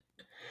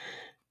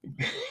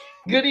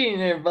Good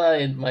evening,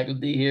 everybody. It's Michael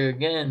D here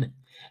again.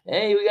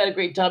 Hey, we got a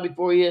great topic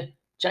for you.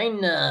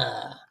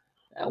 China.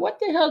 What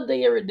the hell did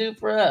they ever do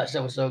for us?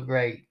 That was so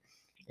great.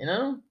 You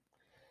know,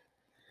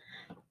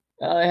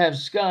 I have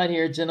Scott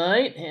here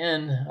tonight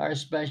and our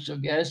special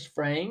guest,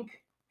 Frank.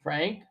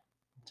 Frank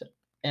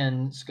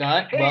and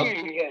Scott,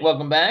 Hey,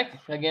 welcome back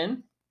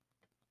again.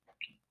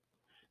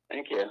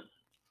 thank you.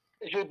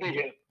 It should be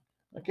here.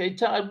 Okay,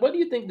 Todd, what do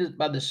you think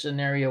about the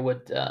scenario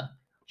with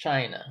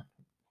China?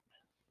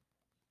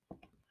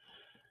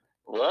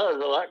 Well,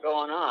 there's a lot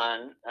going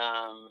on.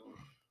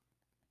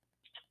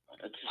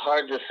 It's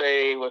hard to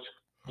say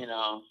you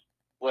know,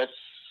 what's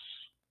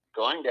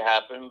going to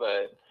happen,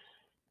 but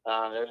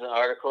there's an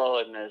article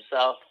in the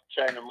South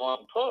China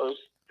Morning Post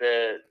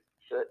that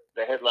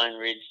the headline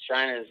reads: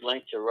 China is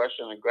linked to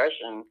Russian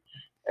aggression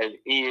as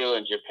EU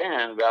and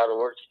Japan vow to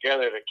work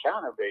together to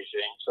counter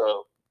Beijing.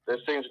 So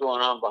there's things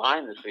going on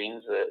behind the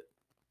scenes that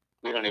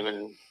we don't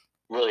even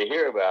really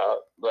hear about,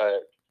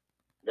 but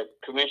the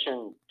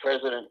Commission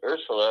President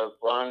Ursula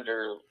von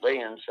der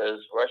Leyen says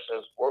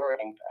Russia's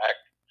warring pact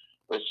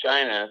with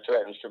China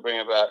threatens to bring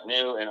about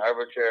new and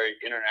arbitrary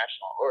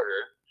international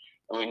order.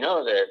 And we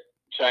know that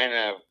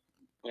China,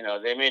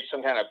 they made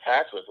some kind of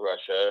pact with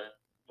Russia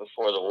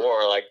before the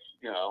war, like,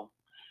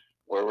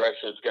 where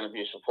Russia is going to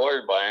be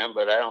supported by them,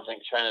 but I don't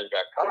think China's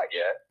got caught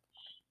yet.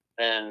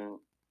 And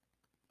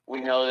we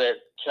know that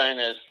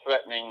China is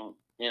threatening,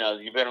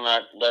 you better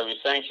not levy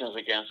sanctions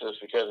against us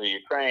because of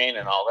Ukraine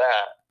and all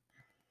that.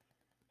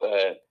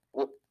 But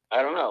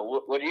I don't know.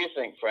 What do you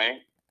think,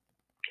 Frank?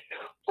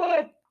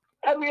 Well,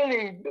 I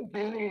really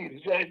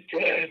believe that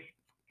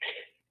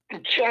the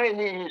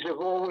Chinese have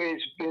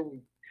always been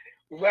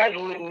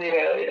rattling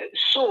their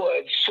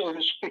swords, so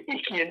to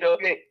speak.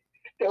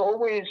 They're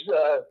always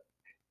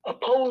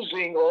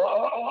opposing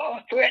or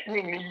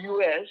threatening the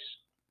U.S.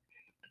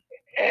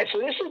 And so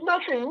this is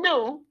nothing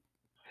new.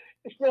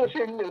 It's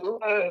nothing new.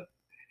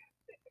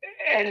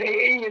 And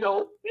they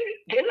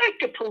like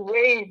to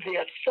parade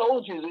their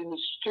soldiers in the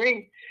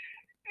street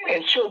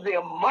and show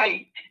their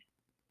might.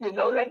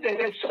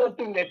 That's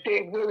something that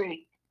they're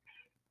very,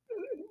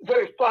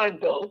 very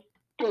fond of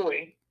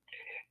doing.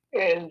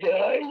 And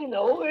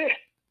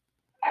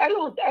I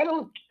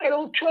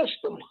don't trust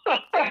them.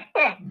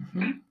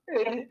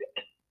 Mm-hmm.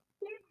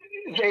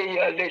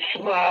 They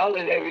smile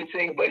and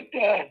everything, but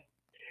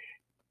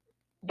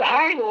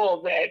behind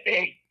all that,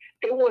 they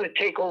want to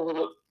take over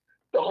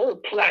the whole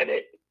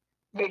planet,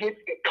 make it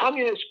a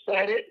communist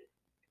planet,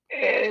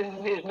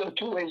 and there's no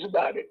two ways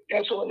about it.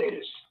 That's all it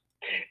is.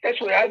 That's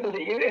what I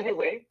believe,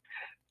 anyway.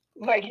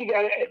 Mike, you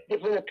got a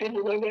different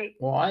opinion on that?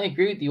 Well, I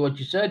agree with you what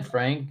you said,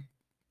 Frank.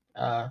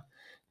 Uh,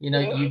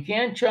 Yeah. you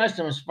can't trust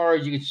them as far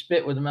as you can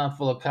spit with a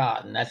mouthful of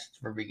cotton. That's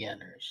for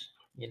beginners.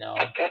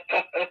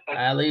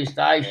 At least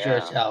I sure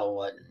as hell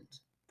wouldn't.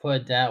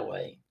 Put it that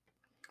way.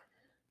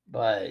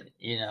 But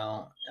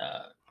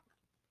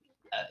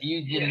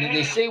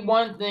they say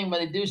one thing, but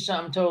they do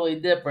something totally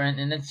different,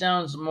 and it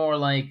sounds more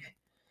like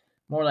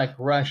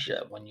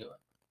Russia when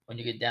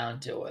you get down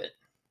to it.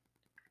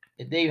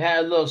 If they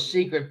had a little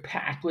secret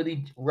pact with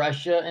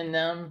Russia and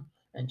them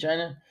and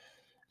China,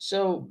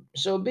 so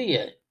be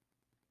it.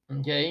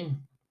 Okay,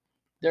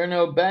 they're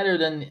no better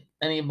than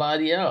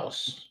anybody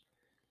else.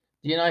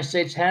 The United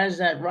States has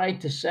that right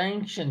to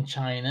sanction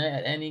China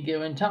at any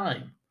given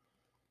time.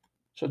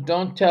 So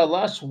don't tell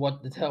us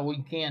what the hell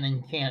we can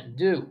and can't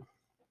do.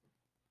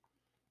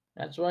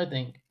 That's what I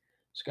think.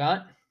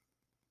 Scott?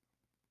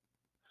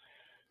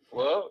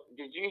 Well,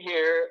 did you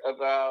hear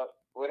about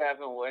what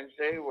happened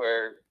Wednesday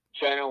where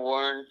China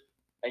warned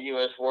a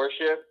U.S.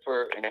 warship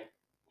for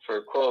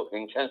quote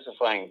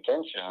intensifying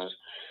tensions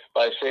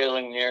by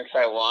sailing near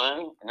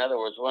Taiwan? In other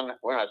words, we're not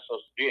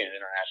supposed to be in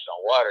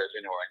international waters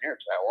anywhere near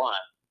Taiwan.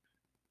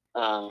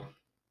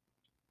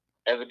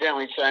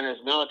 Evidently, China's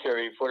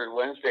military reported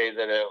Wednesday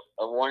that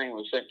a warning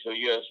was sent to a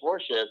U.S.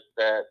 warship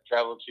that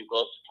traveled too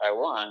close to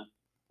Taiwan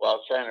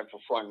while China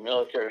performed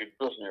military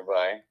drills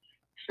nearby,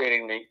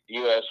 stating the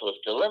U.S. was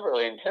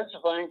deliberately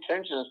intensifying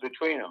tensions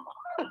between them.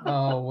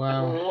 Oh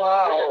wow!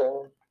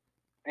 Wow.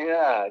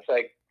 Yeah, it's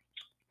like,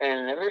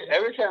 and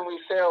every time we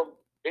sail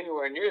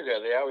anywhere near there,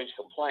 they always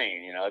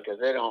complain, because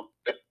they don't.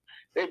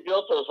 They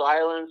built those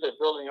islands. They're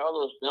building all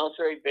those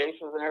military bases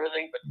and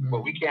everything,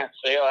 but we can't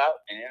sail out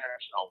in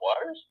international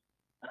waters.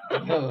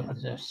 Oh,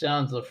 that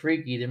sounds a little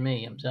freaky to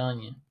me. I'm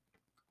telling you.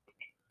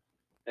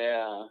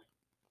 Yeah.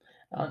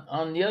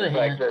 On the other It's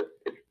hand,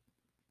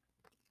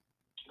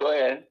 go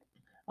ahead.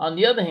 On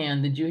the other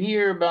hand, did you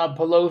hear about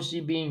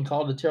Pelosi being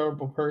called a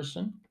terrible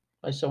person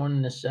by someone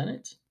in the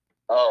Senate?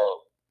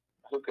 Oh,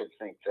 who could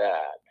think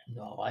that?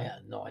 No, I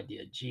had no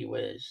idea. Gee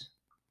whiz.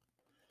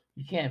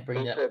 You can't bring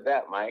Who that. said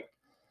that, Mike?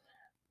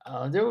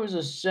 There was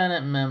a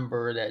Senate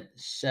member that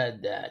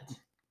said that.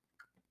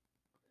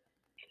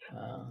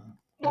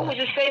 What was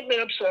the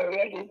statement? I'm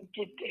sorry, I didn't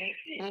get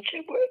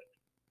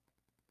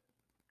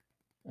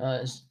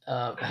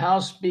that.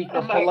 House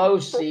Speaker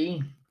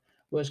Pelosi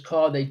was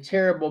called a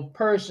terrible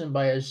person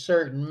by a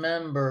certain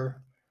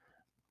member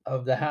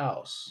of the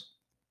House.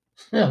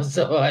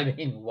 So I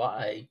mean,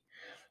 why?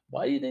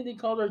 Why do you think they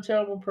called her a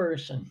terrible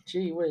person?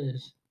 Gee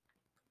whiz,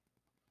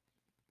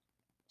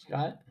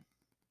 Scott.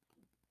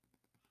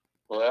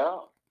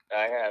 Well,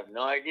 I have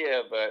no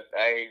idea, but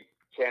I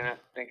cannot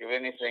think of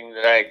anything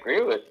that I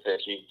agree with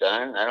that she's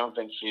done. I don't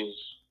think she's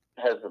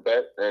has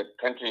the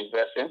country's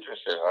best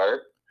interest at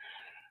heart.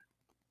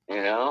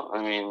 You know,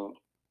 I mean,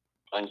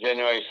 on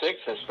January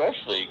 6th,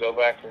 especially, you go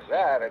back to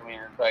that. I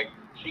mean, it's like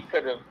she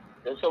could have.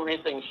 There's so many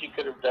things she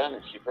could have done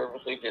that she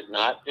purposely did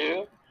not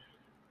do.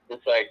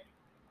 It's like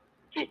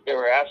they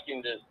were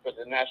asking for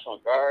the National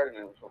Guard,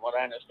 and from what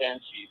I understand,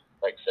 she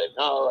like said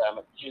no.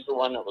 She's the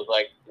one that was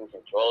like in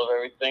control of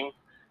everything,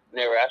 and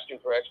they were asking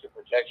for extra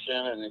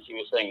protection, and then she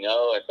was saying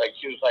no. It's like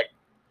she was like,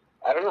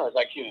 I don't know. It's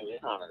like she was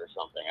in on it or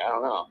something. I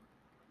don't know.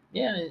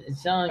 Yeah, it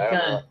sounded I don't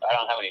kind know. of. I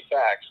don't have any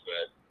facts,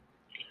 but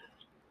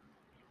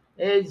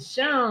It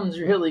sounds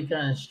really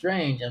kind of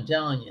strange. I'm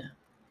telling you.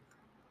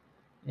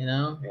 You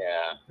know,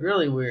 yeah.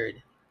 really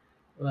weird.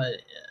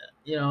 But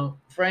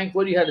Frank,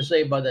 what do you have to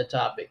say about that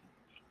topic?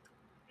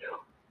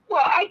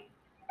 Well, I'm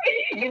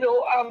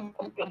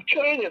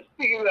trying to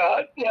figure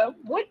out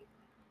what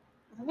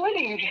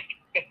is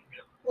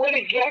what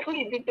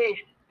exactly did they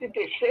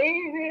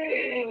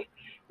say?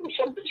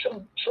 Some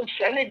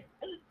Senate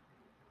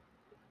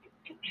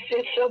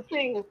said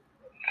something.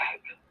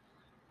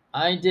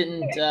 I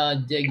didn't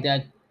dig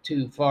that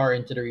too far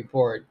into the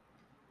report,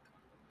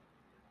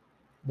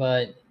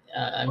 but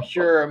I'm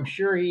sure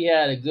he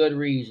had a good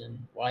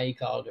reason why he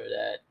called her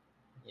that.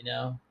 You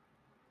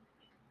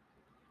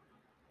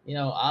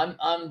know,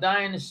 I'm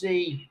dying to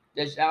see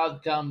this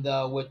outcome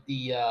though with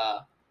the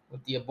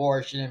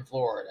abortion in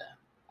Florida.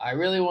 I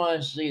really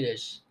want to see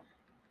this.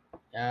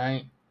 All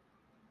right,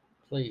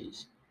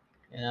 please.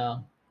 You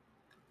know,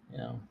 you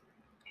know,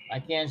 I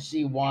can't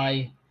see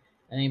why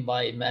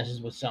anybody messes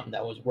with something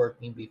that was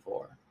working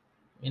before.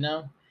 You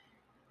know,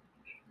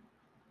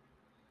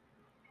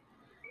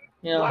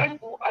 you Well, know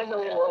I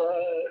know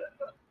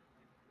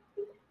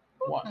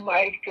what?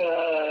 Mike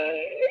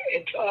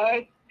and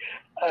Todd,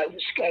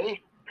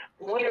 Scotty.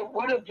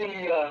 One of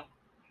the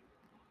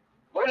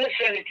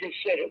senators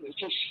said it was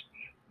just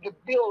the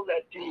bill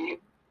that the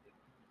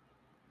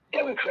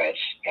Democrats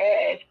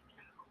had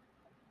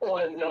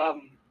on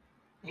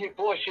the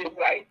abortion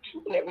rights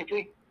and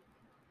everything.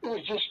 It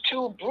was just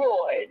too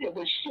broad. It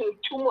was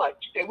too much.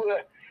 They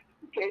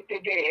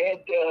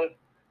had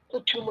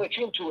put too much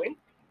into it,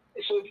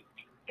 so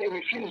they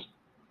refused.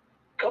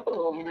 A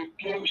couple of them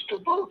refused to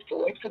vote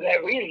for it for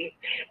that reason.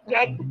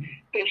 Not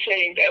they're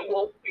saying that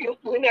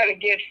we're not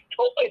against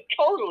it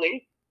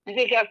totally. You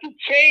just have to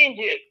change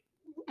it.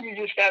 You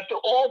just have to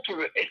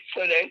alter it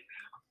so that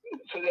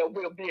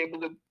we'll be able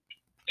to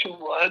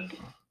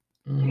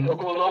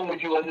go along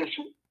with you on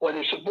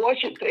this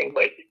abortion thing.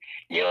 But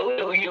you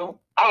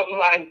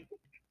outline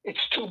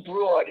it's too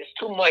broad. It's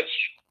too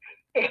much.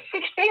 I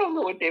don't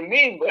know what they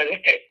mean, but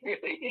it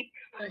really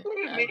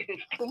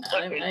it's too much.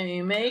 I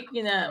mean,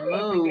 making that I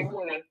mean,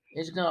 move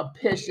is gonna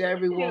piss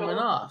every woman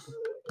off.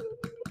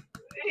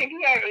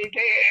 Exactly.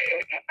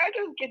 I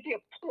don't get their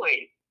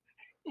point.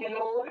 You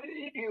know,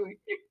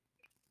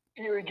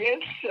 you're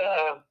against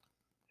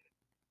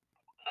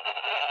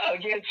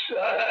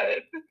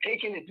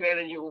taking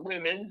advantage of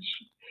women's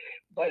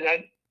by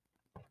not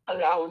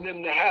allowing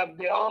them to have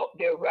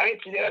their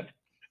rights, their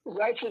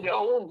rights in their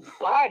own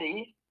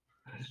body.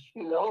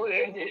 And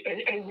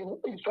you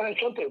find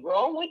something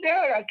wrong with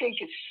that. I think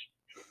it's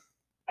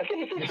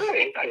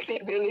absurd. I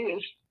think it really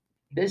is.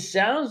 This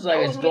sounds like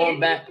it's going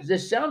back.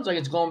 This sounds like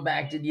it's going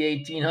back to the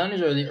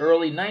 1800s or the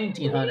early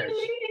 1900s.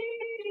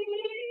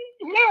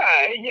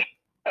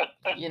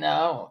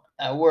 Yeah.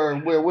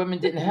 Where women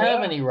didn't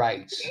have any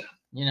rights.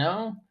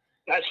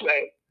 That's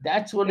right.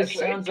 That's what it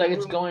sounds like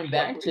it's going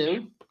back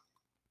to.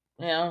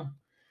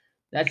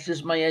 That's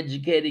just my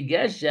educated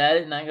guess at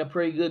it, and I got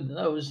pretty good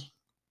nose.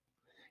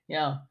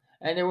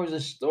 And there was a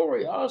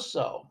story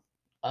also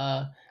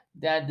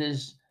that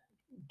this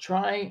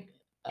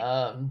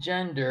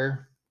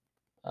gender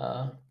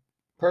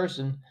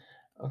person,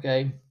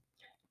 okay,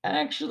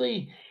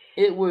 actually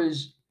it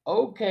was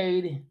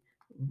okayed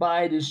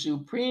by the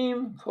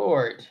Supreme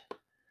Court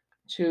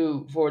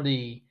for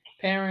the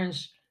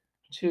parents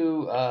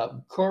to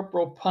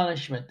corporal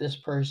punishment this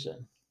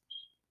person.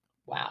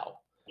 Wow.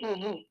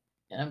 Mm-hmm.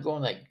 And I'm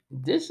going like,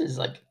 this is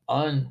like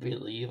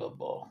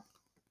unbelievable.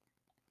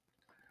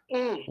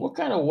 What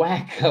kind of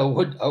wacko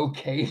would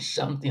okay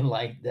something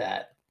like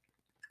that?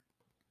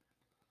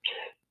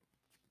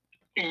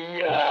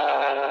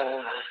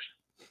 Yeah.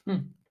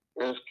 Did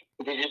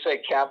you say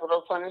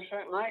capital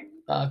punishment, Mike?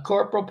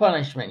 Corporal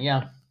punishment,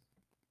 yeah.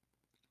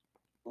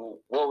 What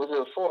was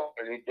it for? What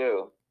did he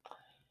do?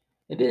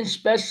 It didn't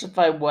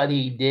specify what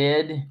he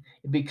did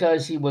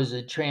because he was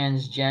a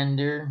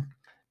transgender.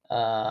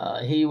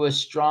 He was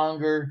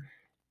stronger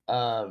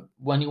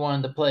when he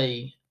wanted to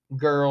play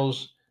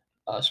girls'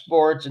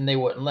 sports, and they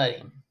wouldn't let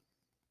him.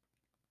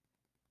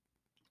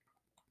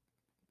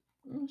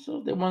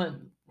 So they wanted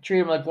to treat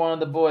him like one of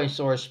the boys,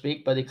 so to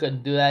speak, but he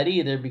couldn't do that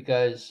either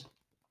because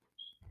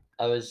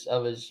of his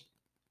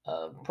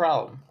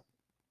problem.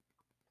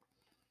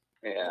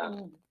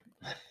 Yeah.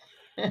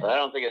 But I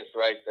don't think it's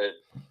right that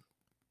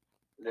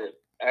the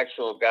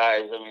actual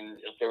guys, I mean,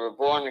 if they were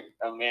born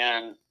a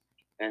man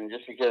and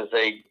just because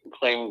they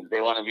claim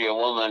they want to be a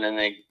woman and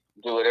they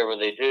do whatever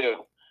they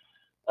do,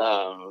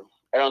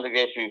 I don't think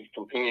they should be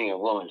competing in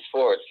women's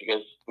sports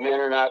because men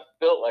are not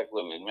built like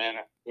women. Men,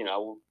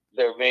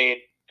 they're made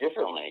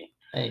differently.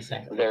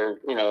 Exactly. They're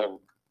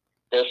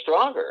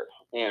stronger,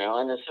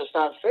 and it's just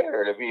not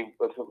fair to be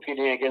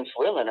competing against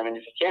women. I mean,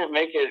 if you can't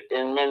make it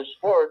in men's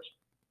sports,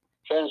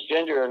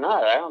 transgender or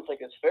not, I don't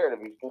think it's fair to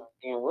be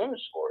competing in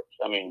women's sports.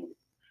 I mean,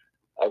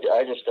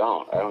 I just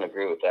don't. I don't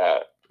agree with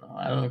that.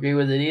 I don't agree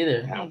with it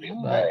either.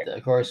 But right.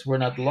 Of course, we're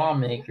not the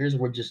lawmakers.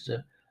 We're just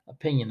a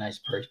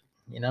opinionized person,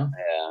 Yeah.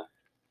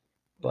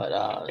 But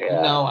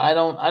no, I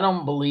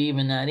don't believe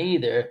in that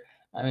either.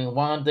 I mean,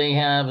 why don't they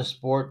have a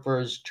sport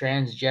for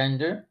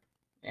transgender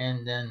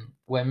and then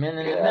women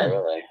and then men?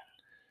 Really.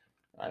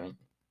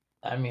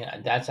 I mean,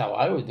 that's how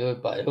I would do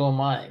it. But who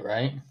am I,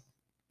 right?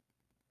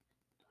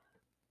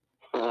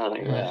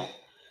 Yeah.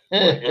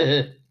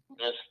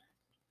 Just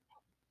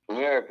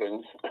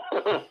Americans.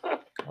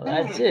 Well,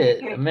 that's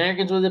it.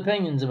 Americans with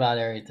opinions about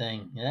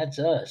everything. That's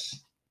us.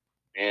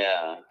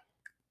 Yeah.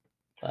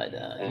 But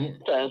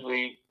sometimes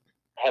we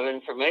have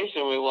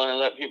information we want to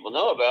let people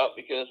know about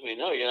because we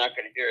know you're not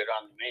going to hear it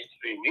on the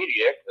mainstream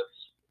media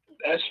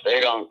because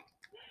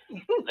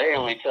they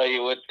only tell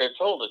you what they're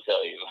told to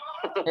tell you.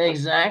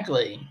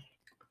 Exactly.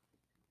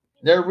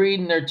 They're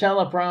reading their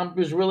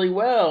teleprompters really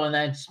well, and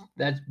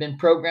that's been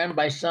programmed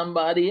by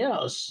somebody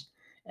else.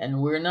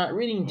 And we're not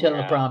reading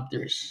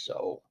teleprompters,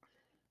 so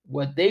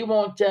what they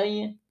won't tell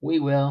you, we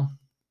will.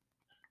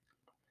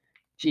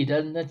 Gee,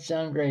 doesn't that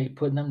sound great?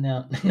 Putting them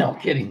down. No,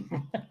 kidding.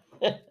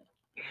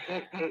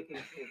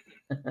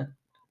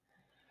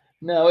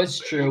 No, it's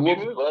true.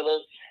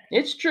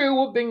 It's true.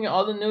 We'll bring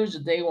all the news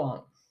that they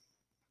want.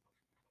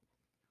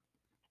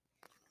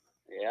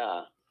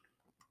 Yeah.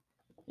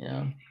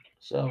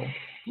 So,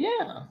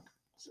 yeah.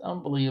 It's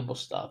unbelievable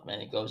stuff,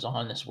 man. It goes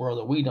on in this world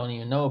that we don't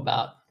even know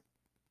about.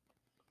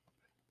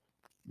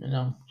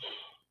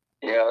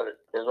 Yeah,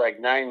 there's like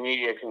 9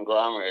 media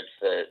conglomerates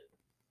that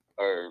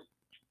are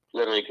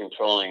literally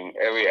controlling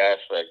every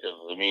aspect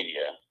of the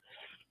media.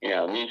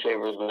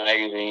 Newspapers,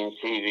 magazines,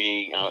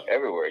 TV,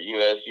 everywhere.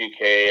 US,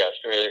 UK,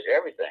 Australia,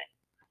 everything.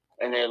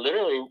 And they're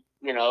literally,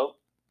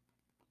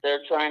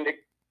 they're trying to,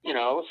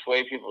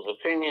 sway people's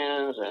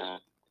opinions and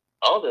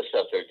all this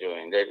stuff they're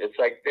doing. It's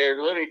like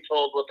they're literally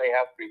told what they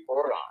have to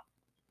report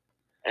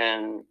on.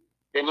 And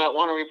they might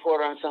want to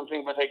report on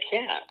something, but they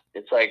can't.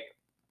 It's like,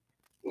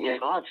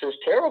 it's just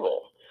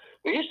terrible.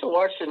 We used to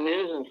watch the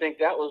news and think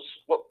that was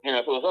what,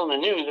 if it was on the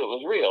news, it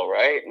was real,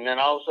 right? And then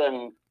all of a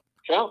sudden,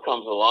 Trump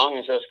comes along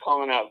and starts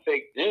calling out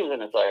fake news,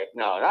 and it's like,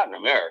 no, not in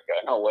America,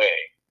 no way.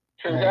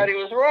 Turns out he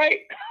was right.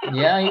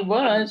 Yeah, he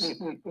was.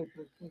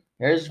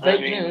 There's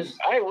fake news.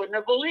 I wouldn't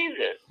have believed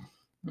it.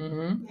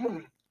 Mm-hmm.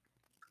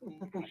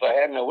 If I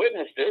hadn't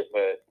witnessed it,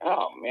 but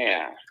oh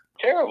man,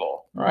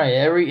 terrible. Right,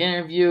 every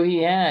interview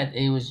he had,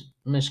 he was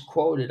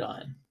misquoted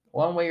on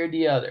one way or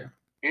the other.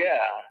 Yeah.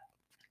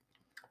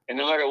 And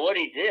no matter what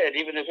he did,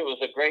 even if it was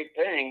a great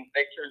thing,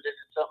 they turned it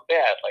into something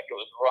bad, like it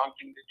was the wrong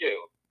thing to do.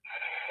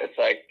 It's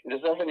like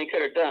there's nothing he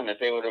could have done that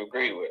they would have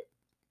agreed with.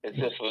 It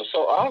just was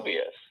so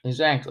obvious.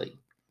 Exactly.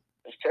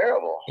 It's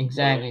terrible.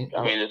 Exactly.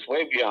 I mean, it's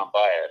way beyond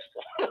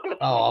biased.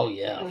 oh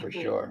yeah, for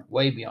sure,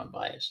 way beyond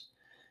bias.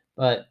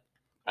 But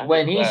there are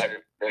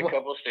a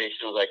couple of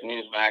stations like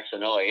Newsmax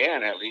and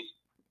OAN, at least,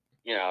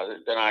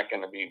 they're not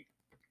going to be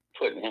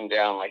putting him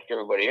down like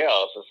everybody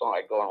else. It's not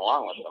like going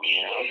along with them,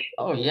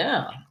 Oh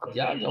yeah,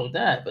 I know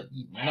that. But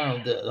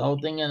the whole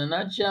thing in a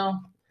nutshell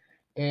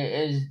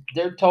is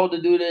they're told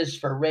to do this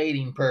for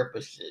rating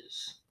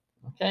purposes.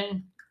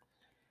 Okay.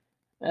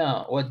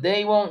 Now, what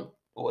they won't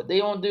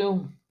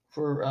do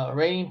for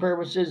rating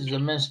purposes is a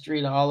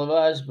mystery to all of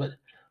us. But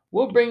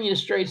we'll bring you a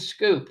straight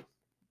scoop.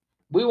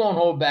 We won't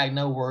hold back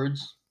no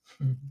words.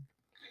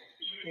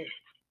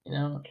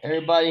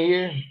 Everybody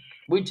here,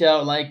 we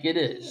tell it like it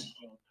is.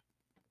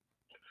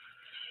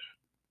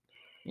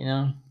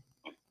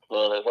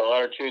 Well, there's a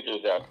lot of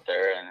truthers out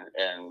there,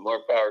 and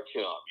more power to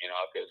them,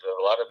 because there's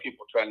a lot of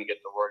people trying to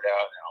get the word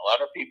out, and a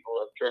lot of people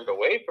have turned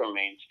away from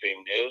mainstream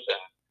news,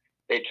 and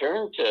they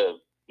turn to,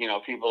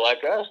 people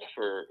like us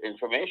for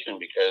information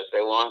because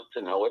they want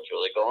to know what's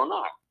really going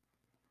on.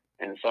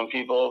 And some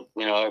people,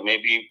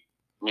 maybe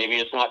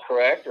it's not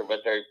correct, but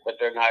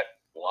they're not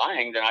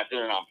lying. They're not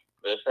doing it on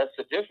purpose. That's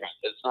the difference.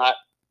 It's not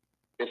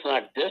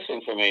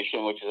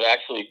disinformation, which is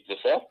actually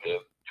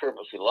deceptive.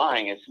 Purposely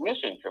lying, it's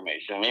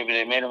misinformation. Maybe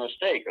they made a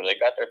mistake or they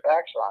got their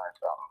facts wrong or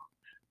something,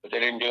 but they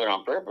didn't do it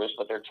on purpose.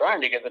 But they're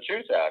trying to get the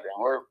truth out, and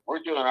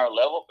we're doing our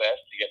level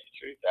best to get the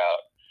truth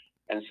out.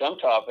 And some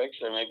topics,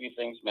 there may be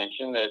things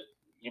mentioned that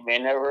you may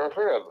never have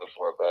heard of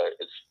before, but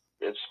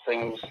it's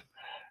things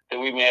that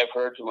we may have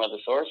heard from other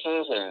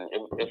sources. And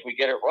if we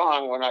get it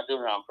wrong, we're not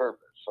doing it on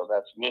purpose. So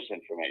that's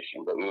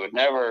misinformation. But we would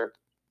never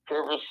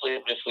purposely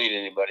mislead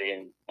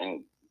anybody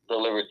and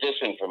deliver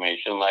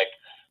disinformation like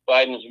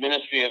Biden's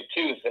Ministry of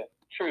Truth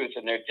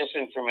and their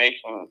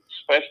disinformation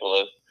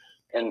specialist.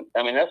 And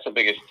I mean, that's the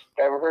biggest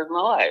I've ever heard in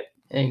my life.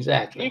 Can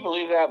Exactly. you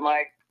believe that,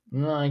 Mike?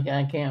 No, I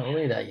can't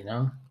believe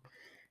that.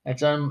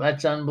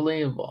 That's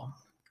unbelievable.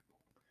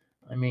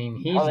 I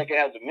mean, How they can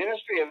have the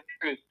Ministry of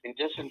Truth and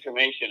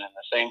disinformation in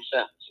the same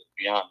sentence is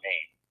beyond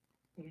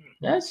me.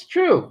 That's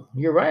true.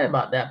 You're right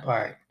about that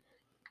part.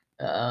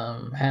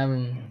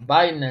 Having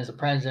Biden as a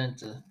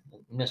president is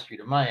a mystery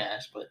to my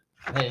ass, but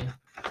hey,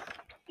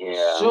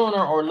 Yeah.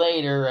 sooner or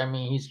later, I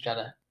mean, he's got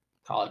to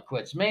call it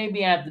quits.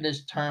 Maybe after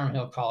this term,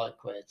 he'll call it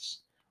quits.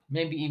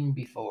 Maybe even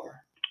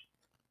before.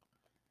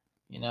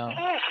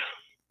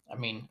 I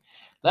mean,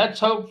 let's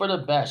hope for the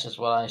best, is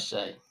what I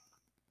say.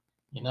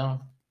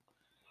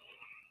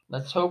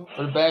 Let's hope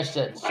for the best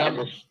that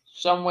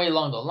some way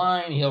along the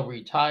line he'll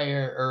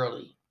retire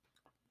early.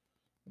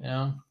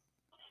 Yeah.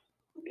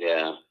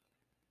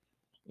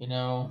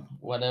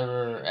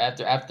 Whatever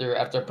after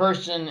a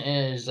person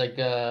is like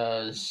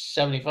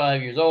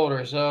 75 years old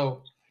or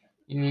so,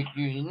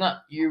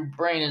 your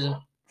brain isn't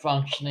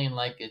functioning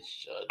like it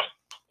should.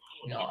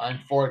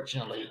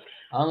 Unfortunately,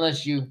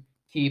 unless you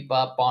keep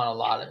up on a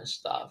lot of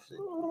stuff,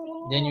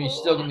 then you're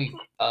still gonna be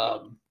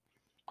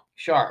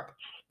sharp.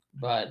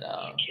 But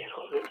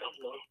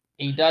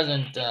he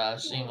doesn't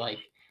seem like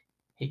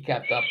he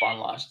kept up on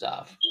a lot of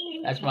stuff.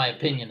 That's my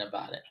opinion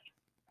about it.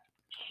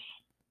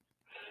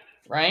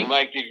 Frank?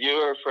 Mike, did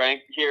you or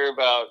Frank hear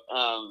about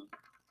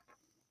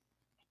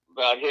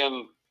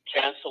him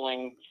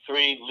canceling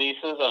 3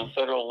 leases on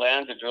federal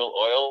land to drill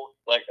oil?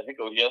 Like, I think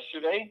it was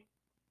yesterday.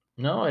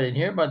 No, I didn't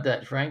hear about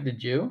that. Frank,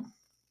 did you?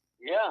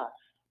 Yeah.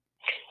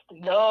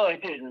 No, I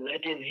didn't. I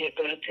didn't hear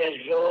about that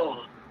at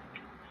all.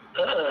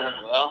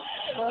 Well,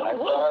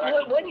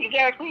 what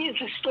exactly is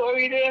the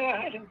story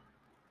there?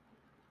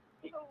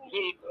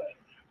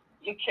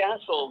 He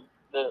canceled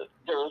there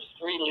was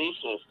 3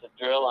 leases to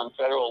drill on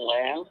federal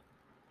land,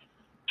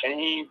 and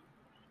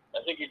I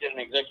think he did an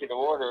executive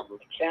order, but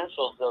he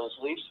canceled those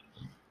leases.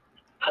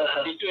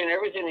 He's doing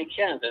everything he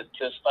can to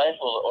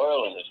stifle the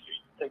oil industry.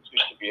 He thinks we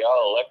should be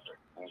all electric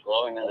and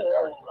glowing in the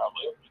dark,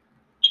 probably.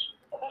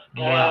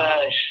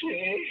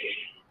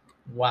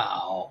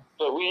 Wow.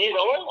 But we need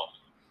oil.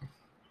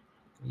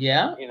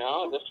 Yeah.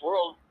 This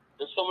world,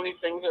 there's so many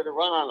things that are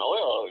run on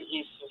oil.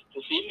 He's just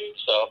deceiving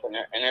himself and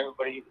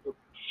everybody.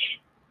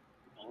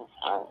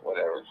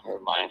 Whatever, never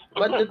mind.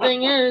 But the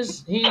thing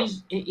is,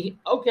 he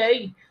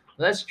okay.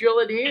 Let's drill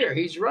it here.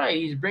 He's right.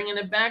 He's bringing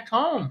it back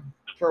home.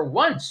 For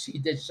once, he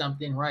did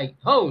something right.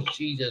 Oh,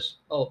 Jesus.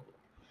 Oh.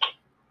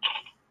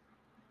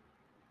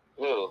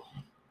 Who?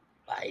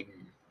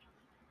 Biden.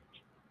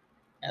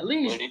 At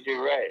least. What did he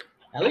do right?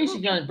 At least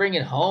he's gonna bring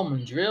it home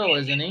and drill,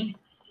 isn't he?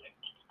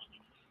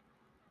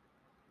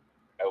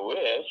 I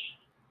wish.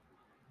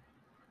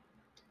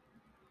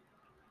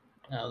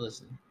 Now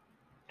listen.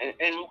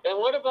 And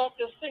what about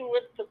this thing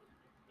with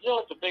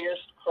what's the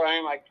biggest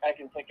crime I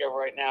can think of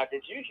right now?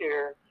 Did you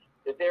hear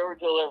that they were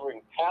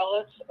delivering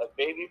pallets of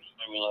baby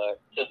formula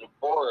to the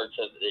border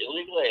to the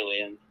illegal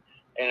aliens?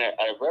 And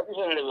a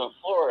representative in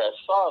Florida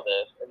saw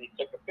this, and he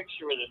took a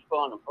picture with his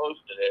phone and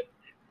posted it.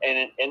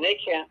 And they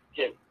can't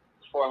get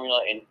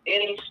formula in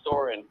any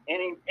store in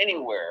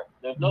anywhere.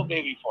 There's no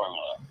baby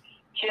formula.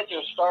 Kids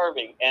are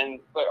starving,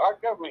 but our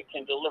government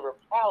can deliver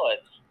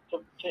pallets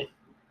to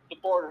the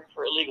border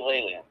for illegal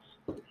aliens.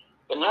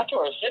 But not to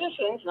our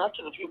citizens, not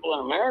to the people in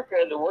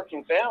America, the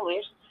working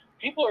families.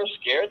 People are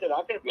scared they're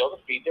not going to be able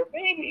to feed their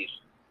babies.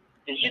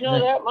 Did you know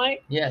that,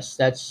 Mike? Yes,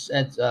 that's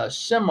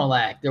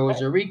Similac. There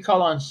was a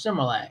recall on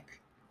Similac.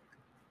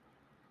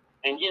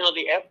 And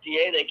the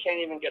FDA, they can't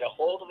even get a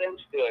hold of them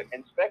to do an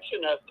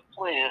inspection of the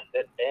plant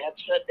that they had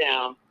shut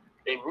down.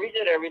 They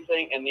redid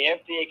everything, and the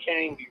FDA can't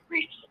even be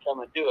reached to come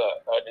and do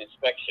an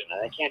inspection.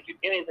 And they can't do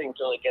anything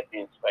until they get the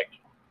inspection.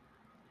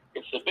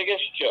 It's the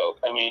biggest joke.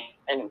 I mean,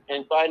 and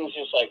Biden's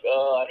just like,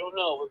 I don't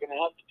know. We're going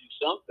to have to do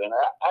something.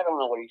 I don't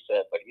know what he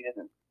said, but he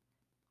didn't.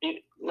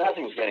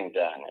 Nothing's getting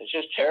done. It's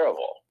just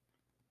terrible.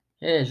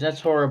 It is. That's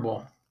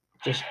horrible.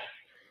 Just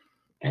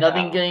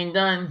nothing getting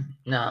done.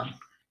 No.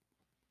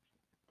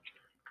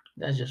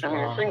 That's just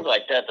wrong. Things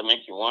like that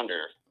make you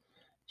wonder.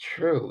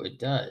 True, it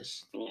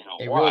does.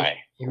 Why?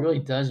 It really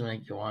does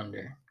make you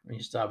wonder when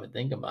you stop and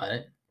think about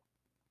it.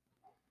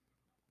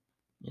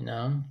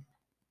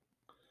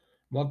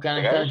 What kind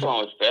of country? I just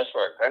want what's best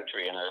for our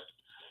country and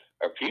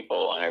our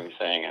people and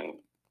everything. And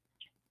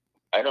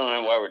I don't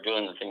know why we're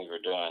doing the things we're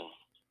doing.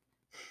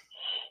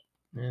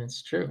 Yeah,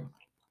 it's true.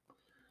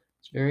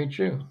 It's very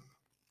true.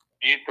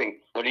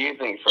 What do you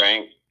think,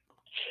 Frank?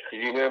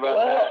 Did you hear about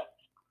that?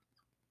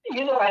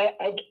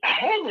 I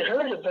hadn't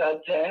heard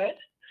about that.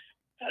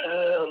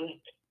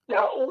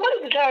 Now,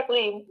 what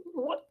exactly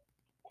what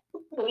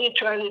are you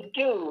trying to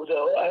do,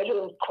 though? I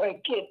don't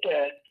quite get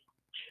that.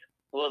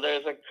 Well,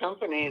 there's a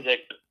company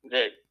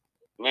that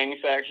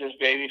manufactures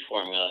baby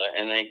formula,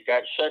 and they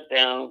got shut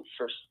down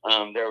for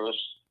there was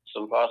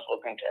some possible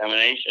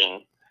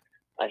contamination.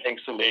 I think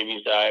some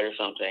babies died or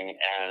something,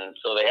 and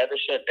so they had to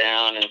shut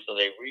down, and so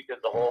they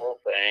redid the whole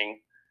thing.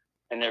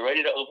 and they're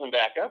ready to open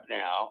back up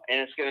now, and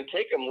it's going to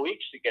take them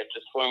weeks to get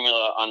this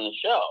formula on the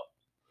shelf.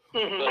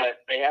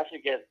 But they have to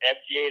get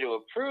FDA to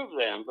approve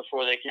them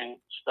before they can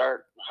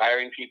start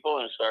hiring people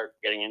and start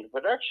getting into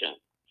production.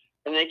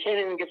 And they can't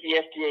even get the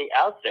FDA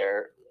out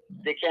there.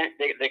 They can't.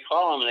 They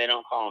call them and they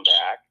don't call them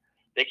back.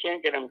 They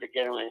can't get them to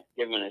give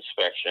them an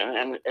inspection.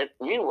 And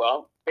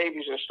meanwhile,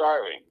 babies are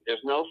starving.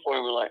 There's no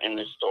formula in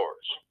the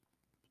stores.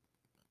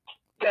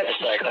 That's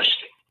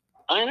disgusting.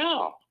 I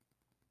know.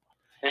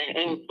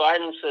 And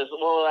Biden says,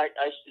 well,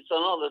 it's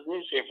on all the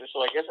newspapers,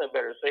 so I guess I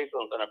better say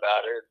something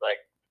about it. It's like,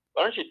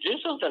 why don't you do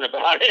something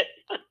about it?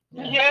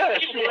 Yes.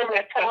 We can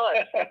deliver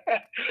pallets.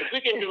 If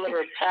we can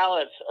deliver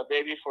pallets of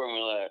baby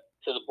formula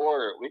to the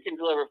border, we can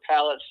deliver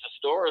pallets to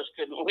stores,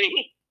 couldn't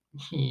we?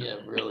 Yeah,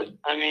 really.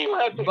 I mean,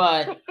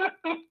 But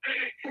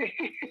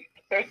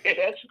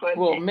that's funny.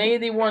 well, maybe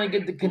they want to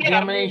get the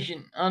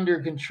contamination under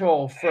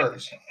control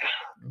first.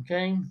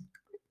 Okay.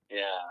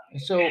 yeah.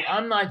 So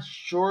I'm not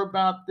sure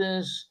about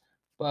this,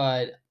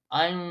 but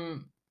I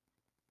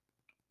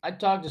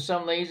talked to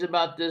some ladies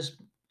about this,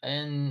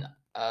 and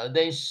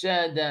they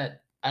said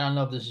that I don't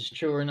know if this is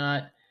true or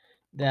not,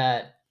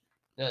 that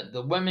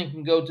the women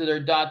can go to their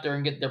doctor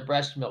and get their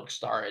breast milk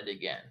started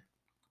again.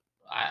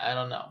 I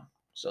don't know.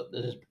 So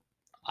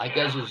I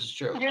guess this is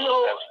true. You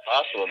know, that's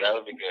possible. That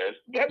would be good.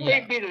 That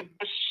may be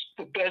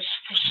the best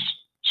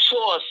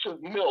source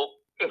of milk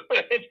for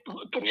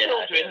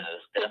children,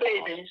 for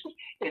babies.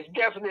 Is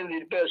definitely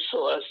the best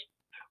source.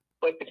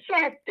 But the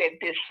fact that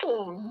there's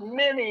so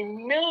many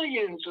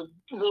millions of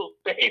little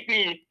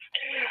babies,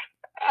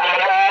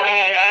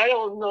 I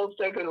don't know if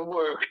they're going to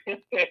work.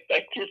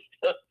 I just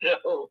don't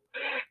know.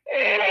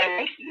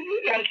 And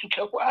that's a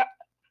tough one.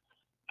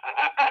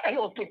 I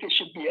don't think there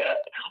should be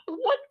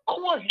what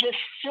caused this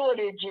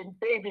shortage in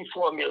baby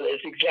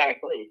formulas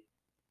exactly?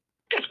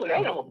 That's what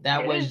I don't.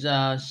 That was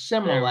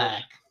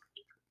Similac.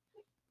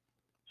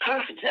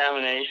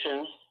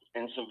 Contamination,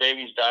 and some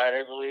babies died,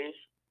 I believe.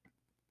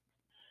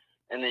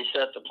 And they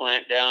shut the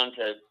plant down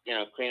to,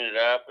 clean it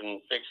up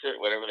and fix it,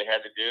 whatever they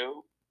had to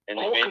do. And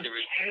they made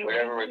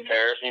whatever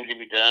repairs need to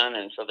be done,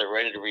 and so they're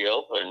ready to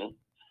reopen.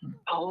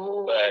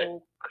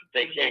 But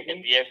they can't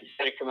get the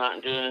FDA to come out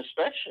and do an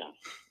inspection.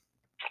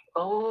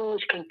 Oh,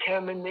 it's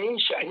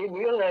contamination. I didn't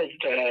realize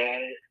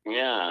that.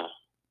 Yeah.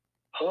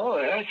 Oh,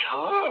 that's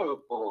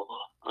horrible.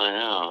 I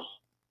know.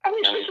 I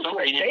mean,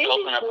 somebody needs to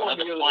open up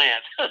another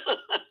plant.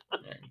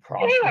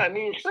 Yeah, I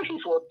mean, especially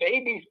for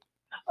babies,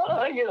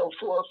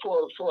 for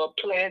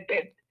a plant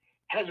that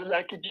has a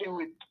lot to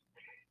do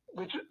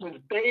with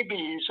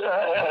babies.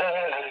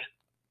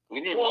 We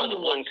need more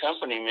than one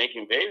company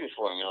making baby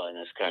formula in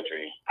this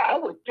country. I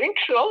would think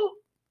so.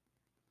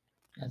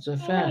 That's a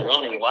fact. There's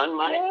only one,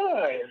 Mike?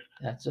 Yeah.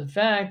 That's a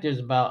fact. There's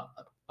about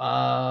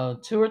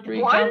two or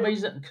three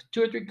companies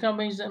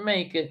that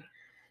make it,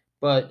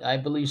 but I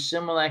believe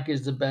Similac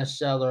is the best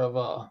seller of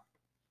all.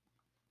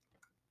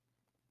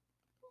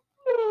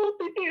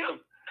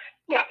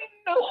 Yeah.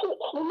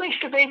 Who makes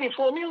the baby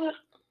formula?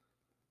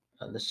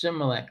 The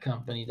Similac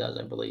company does,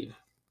 I believe.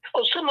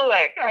 Oh,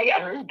 Similac. I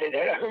heard that.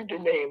 I heard the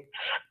name,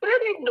 but I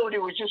didn't know there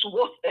was just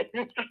one. I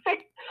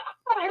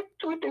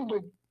thought they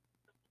would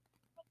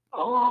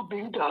all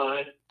be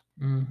done.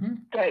 Mm-hmm.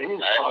 That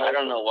is. I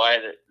don't know why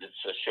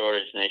it's a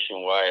shortage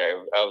nationwide.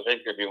 I would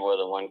think there'd be more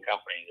than one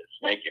company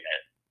that's making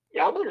it.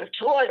 Yeah, I would have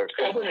thought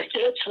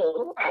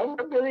so. I would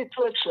have really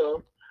thought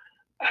so.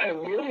 I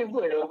really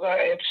would have.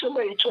 If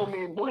somebody told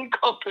me one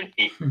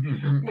company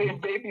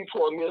made baby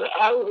formula,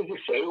 I would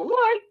have said,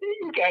 "What?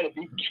 You got to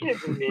be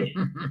kidding me!"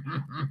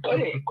 But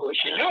of course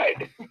you're not.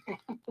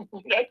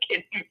 Not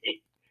kidding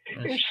me.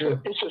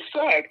 It's a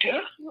fact,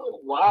 huh?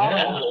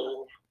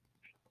 Wow,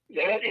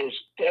 that is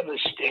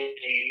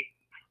devastating.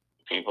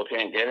 People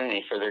can't get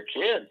any for their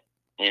kid,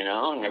 and they're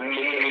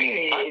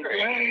hungry.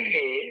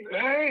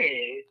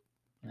 Right.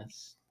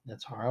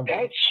 That's horrible.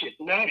 That should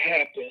not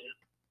happen.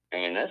 I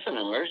mean, that's an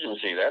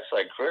emergency. That's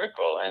like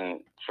critical.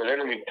 And for there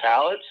to be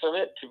pallets of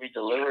it to be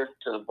delivered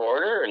to the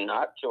border and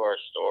not to our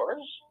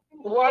stores?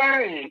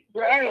 Right.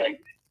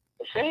 Like,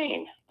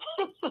 insane.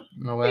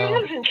 Well, it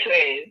is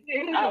insane.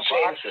 It is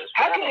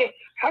insane.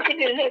 How can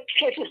they let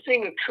such a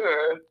thing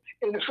occur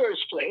in the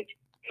first place?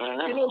 I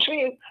know. You know what I'm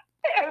saying?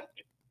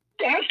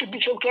 There has to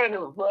be some kind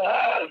of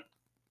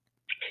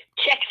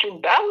checks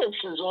and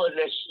balances on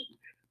this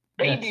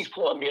baby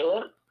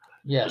formula.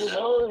 Yes. And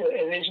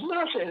there's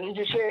nothing. They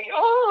just say,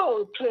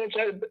 "Oh, plants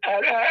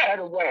out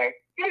of whack."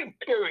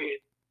 Period.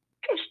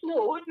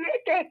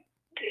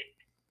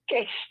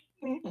 That's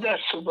not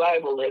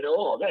survival at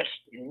all. That's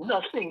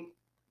nothing.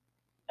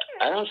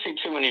 I don't see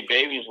too many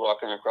babies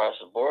walking across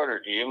the border.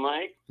 Do you,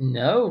 Mike?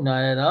 No,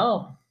 not at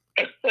all.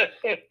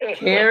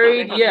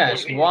 Carried,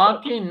 yes.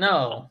 Walking,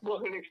 no.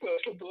 Walking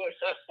across the border.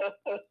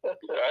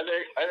 Are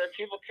there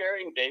people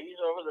carrying babies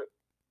over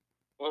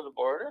the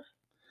border?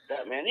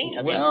 That many?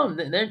 Well,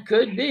 there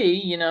could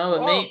be,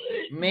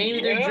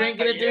 maybe they're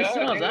drinking it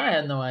themselves. I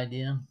had no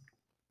idea.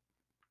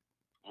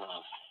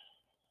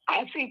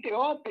 I think there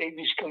are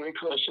babies coming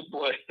across the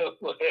border.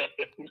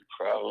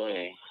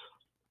 Probably.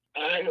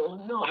 I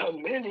don't know how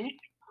many,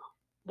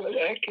 but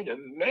I can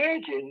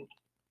imagine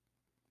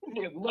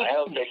there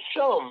must be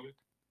some.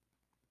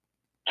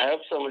 I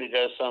hope somebody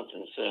does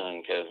something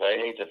soon because I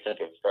hate to think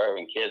of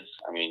starving kids.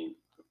 I mean,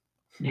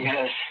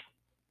 Yes.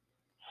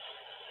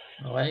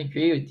 Oh, I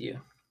agree with you.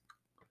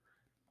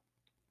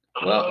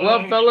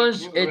 Well,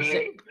 fellas,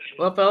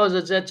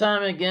 it's that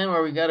time again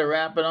where we got to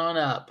wrap it on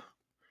up.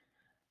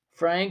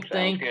 Frank,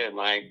 sounds good,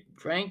 Mike.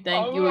 Frank,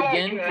 thank All you right,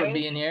 again for guys.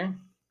 being here.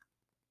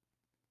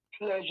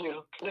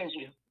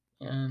 Pleasure.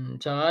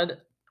 And Todd,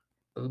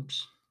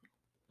 oops,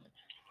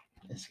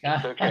 Scott,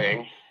 It's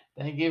okay.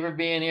 thank you for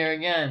being here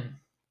again.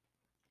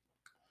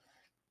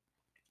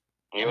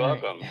 You're All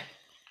right. welcome.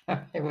 All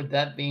right, with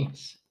that being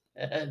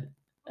said,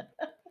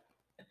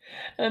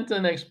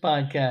 until next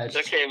podcast. It's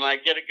okay,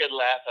 Mike. Get a good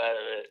laugh out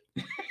of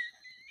it.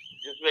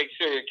 Just make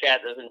sure your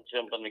cat doesn't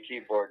jump on the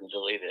keyboard and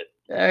delete it.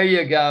 There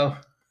you go.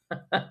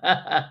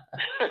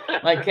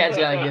 My cat's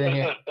gotta get in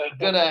here.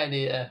 Good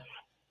idea.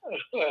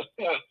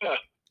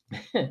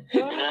 Good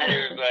night,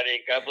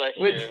 everybody. God bless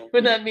you.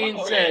 With that being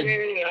said,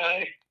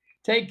 Okay,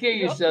 take care of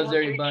yourselves, take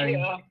everybody.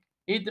 care.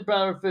 Eat the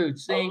proper food.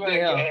 Stay All in good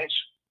right, health. guys.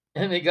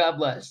 And may God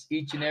bless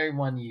each and every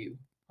one of you.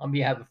 On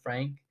behalf of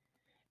Frank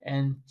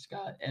and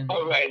Scott and me.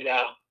 All right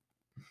now.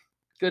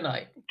 Good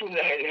night. Good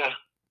night now.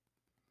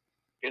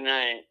 Good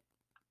night.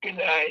 Good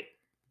night.